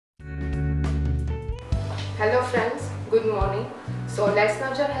Hello friends, good morning. So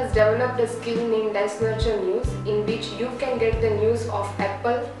LetsNurture has developed a skill named LetsNurture News in which you can get the news of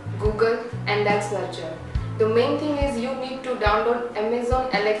Apple, Google and LetsNurture. The main thing is you need to download Amazon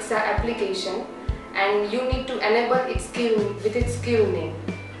Alexa application and you need to enable its skill with its skill name.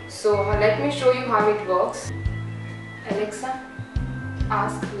 So let me show you how it works. Alexa,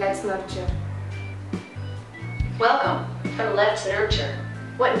 ask LetsNurture. Welcome from LetsNurture.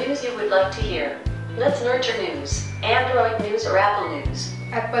 What news you would like to hear? LetsNurture News, Android News or Apple News?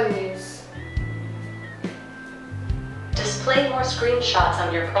 Apple News. Display more screenshots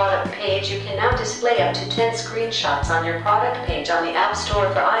on your product page. You can now display up to 10 screenshots on your product page on the App Store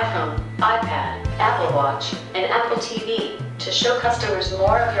for iPhone, iPad, Apple Watch, and Apple TV. To show customers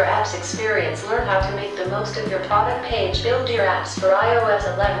more of your app's experience, learn how to make the most of your product page. Build your apps for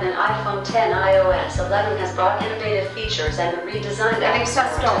iOS 11 and iPhone 10. iOS 11 has brought innovative features and the redesigned App Alexa,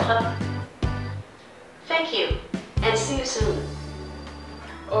 Store. stop. Thank you, and see you soon.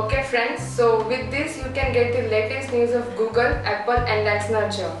 Okay friends, so with this you can get the latest news of Google, Apple and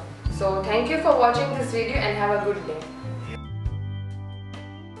LetsNurture. So thank you for watching this video and have a good day.